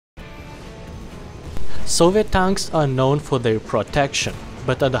Soviet tanks are known for their protection,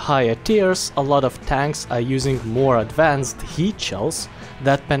 but at the higher tiers, a lot of tanks are using more advanced heat shells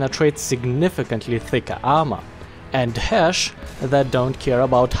that penetrate significantly thicker armor, and hesh that don't care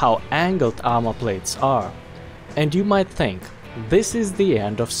about how angled armor plates are. And you might think, this is the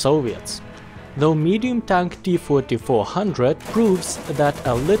end of Soviets. Though medium tank T-44-100 proves that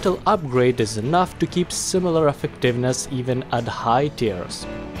a little upgrade is enough to keep similar effectiveness even at high tiers.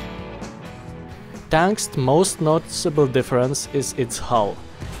 Tank's most noticeable difference is its hull.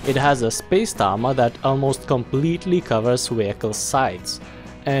 It has a spaced armor that almost completely covers vehicle's sides.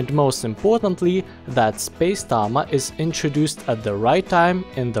 And most importantly, that spaced armor is introduced at the right time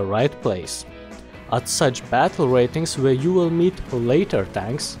in the right place. At such battle ratings where you will meet later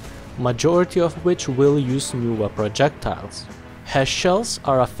tanks, majority of which will use newer projectiles. Hesh shells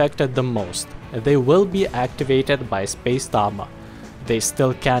are affected the most. They will be activated by spaced armor. They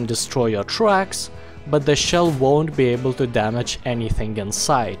still can destroy your tracks, but the shell won't be able to damage anything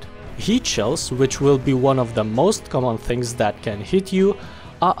inside. Heat shells, which will be one of the most common things that can hit you,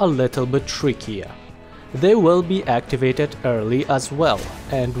 are a little bit trickier. They will be activated early as well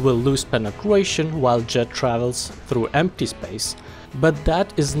and will lose penetration while jet travels through empty space, but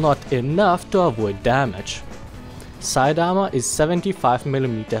that is not enough to avoid damage. Side armor is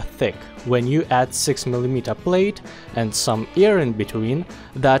 75mm thick. When you add 6mm plate and some air in between,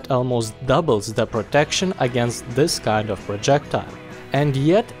 that almost doubles the protection against this kind of projectile. And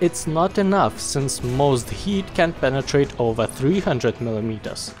yet it's not enough, since most heat can penetrate over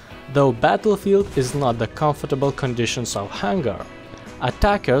 300mm, though battlefield is not the comfortable conditions of hangar.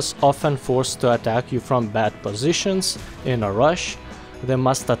 Attackers often forced to attack you from bad positions in a rush. They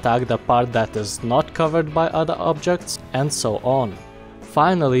must attack the part that is not covered by other objects, and so on.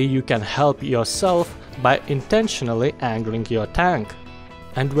 Finally, you can help yourself by intentionally angling your tank.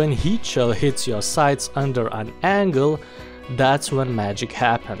 And when heat shell hits your sides under an angle, that's when magic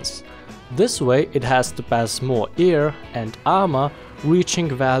happens. This way it has to pass more air and armor, reaching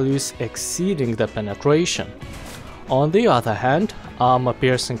values exceeding the penetration. On the other hand,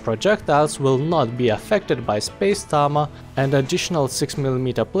 armor-piercing projectiles will not be affected by spaced armor, and additional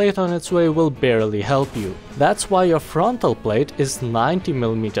 6mm plate on its way will barely help you. That's why your frontal plate is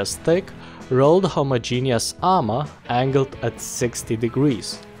 90mm thick, rolled homogeneous armor angled at 60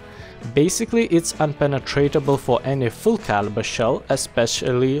 degrees. Basically, it's unpenetratable for any full caliber shell,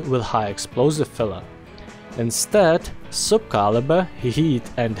 especially with high explosive filler. Instead, subcaliber, heat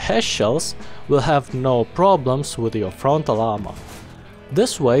and hesh shells will have no problems with your frontal armor.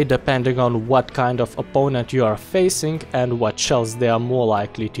 This way, depending on what kind of opponent you are facing and what shells they are more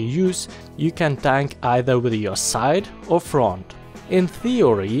likely to use, you can tank either with your side or front. In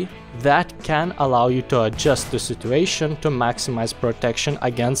theory, that can allow you to adjust the situation to maximize protection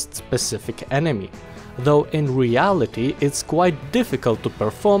against specific enemy, though in reality it's quite difficult to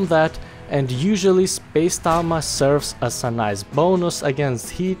perform that, and usually spaced armor serves as a nice bonus against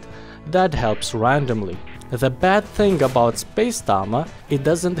heat that helps randomly. The bad thing about spaced armor, it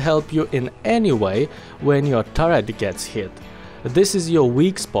doesn't help you in any way when your turret gets hit. This is your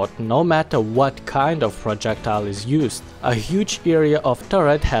weak spot no matter what kind of projectile is used. A huge area of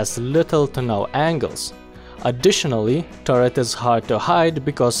turret has little to no angles. Additionally, turret is hard to hide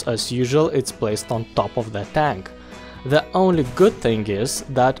because as usual it's placed on top of the tank. The only good thing is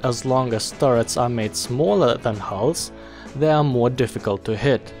that as long as turrets are made smaller than hulls, they are more difficult to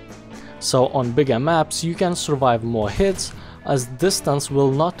hit. So on bigger maps you can survive more hits, as distance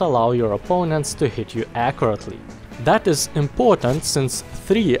will not allow your opponents to hit you accurately. That is important since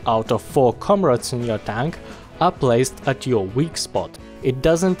 3 out of 4 comrades in your tank are placed at your weak spot. It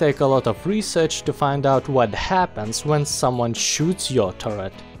doesn't take a lot of research to find out what happens when someone shoots your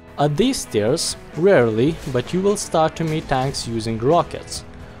turret. At these tiers, rarely, but you will start to meet tanks using rockets,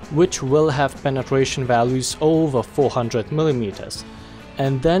 which will have penetration values over 400mm.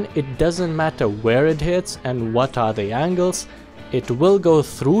 And then it doesn't matter where it hits and what are the angles, it will go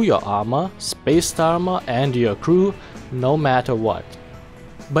through your armor, spaced armor and your crew, no matter what.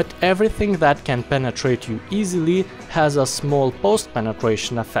 But everything that can penetrate you easily has a small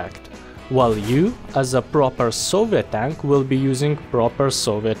post-penetration effect, while you, as a proper Soviet tank, will be using proper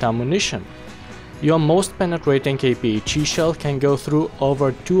Soviet ammunition. Your most penetrating KPHE shell can go through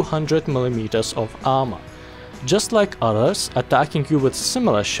over 200mm of armor. Just like others attacking you with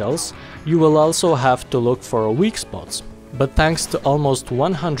similar shells, you will also have to look for weak spots. But thanks to almost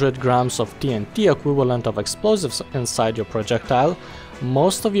 100 grams of TNT equivalent of explosives inside your projectile,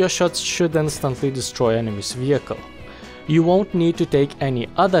 most of your shots should instantly destroy enemy's vehicle. You won't need to take any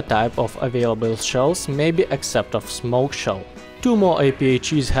other type of available shells, maybe except of smoke shell. Two more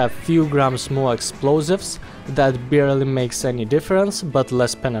APHEs have few grams more explosives that barely makes any difference but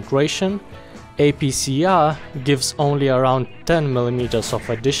less penetration. APCR gives only around 10 mm of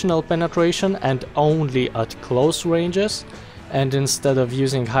additional penetration and only at close ranges, and instead of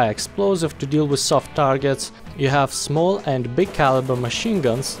using high explosive to deal with soft targets, you have small and big caliber machine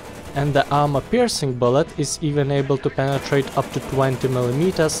guns, and the armor piercing bullet is even able to penetrate up to 20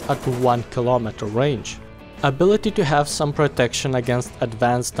 mm at 1 km range. Ability to have some protection against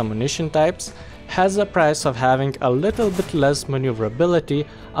advanced ammunition types has a price of having a little bit less maneuverability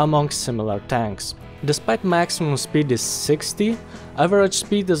among similar tanks. Despite maximum speed is 60, average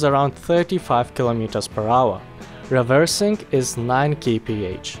speed is around 35 km per hour. Reversing is 9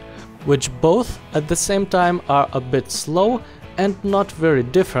 kph, which both at the same time are a bit slow and not very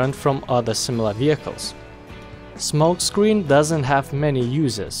different from other similar vehicles. Smokescreen doesn't have many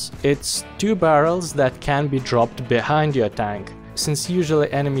uses. It's two barrels that can be dropped behind your tank. Since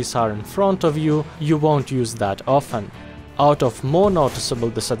usually enemies are in front of you, you won't use that often. Out of more noticeable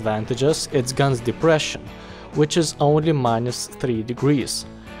disadvantages, it's gun's depression, which is only -3 degrees.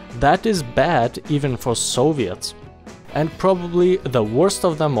 That is bad even for Soviets. And probably the worst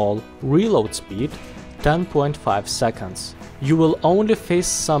of them all, reload speed, 10.5 seconds. You will only face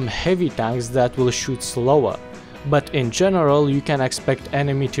some heavy tanks that will shoot slower, but in general you can expect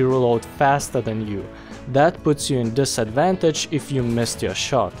enemy to reload faster than you. That puts you in disadvantage if you missed your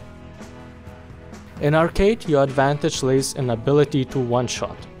shot. In arcade, your advantage lays in ability to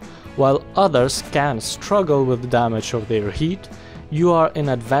one-shot. While others can struggle with damage of their heat, you are in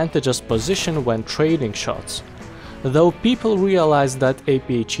advantageous position when trading shots. Though people realize that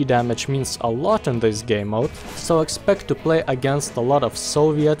APHE damage means a lot in this game mode, so expect to play against a lot of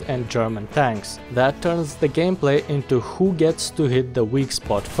Soviet and German tanks. That turns the gameplay into who gets to hit the weak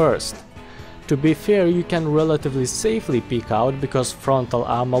spot first. To be fair, you can relatively safely peek out because frontal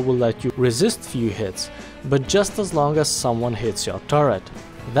armor will let you resist few hits, but just as long as someone hits your turret.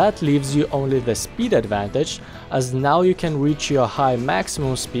 That leaves you only the speed advantage, as now you can reach your high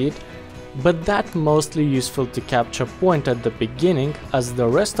maximum speed, but that mostly useful to capture point at the beginning, as the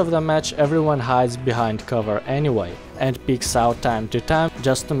rest of the match everyone hides behind cover anyway, and peeks out time to time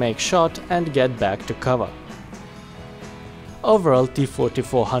just to make shot and get back to cover. Overall,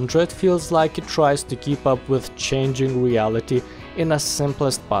 T-44-100 feels like it tries to keep up with changing reality in a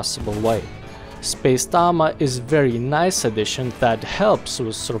simplest possible way. Spaced armor is very nice addition that helps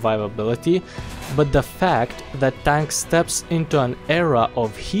with survivability, but the fact that tank steps into an era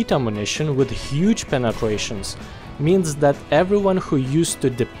of heat ammunition with huge penetrations means that everyone who used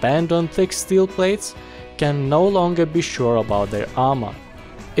to depend on thick steel plates can no longer be sure about their armor.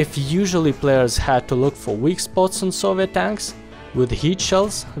 If usually players had to look for weak spots in Soviet tanks, with heat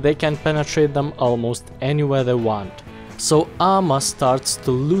shells they can penetrate them almost anywhere they want. So armor starts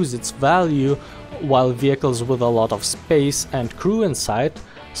to lose its value, while vehicles with a lot of space and crew inside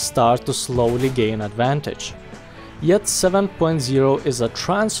start to slowly gain advantage. Yet 7.0 is a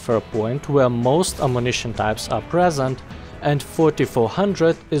transfer point where most ammunition types are present, and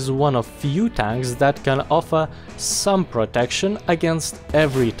 4400 is one of few tanks that can offer some protection against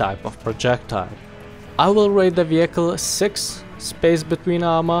every type of projectile. I will rate the vehicle 6 space between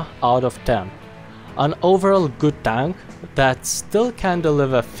armor out of 10. An overall good tank that still can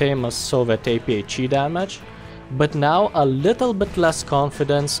deliver famous Soviet APHE damage, but now a little bit less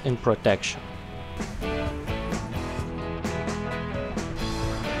confidence in protection.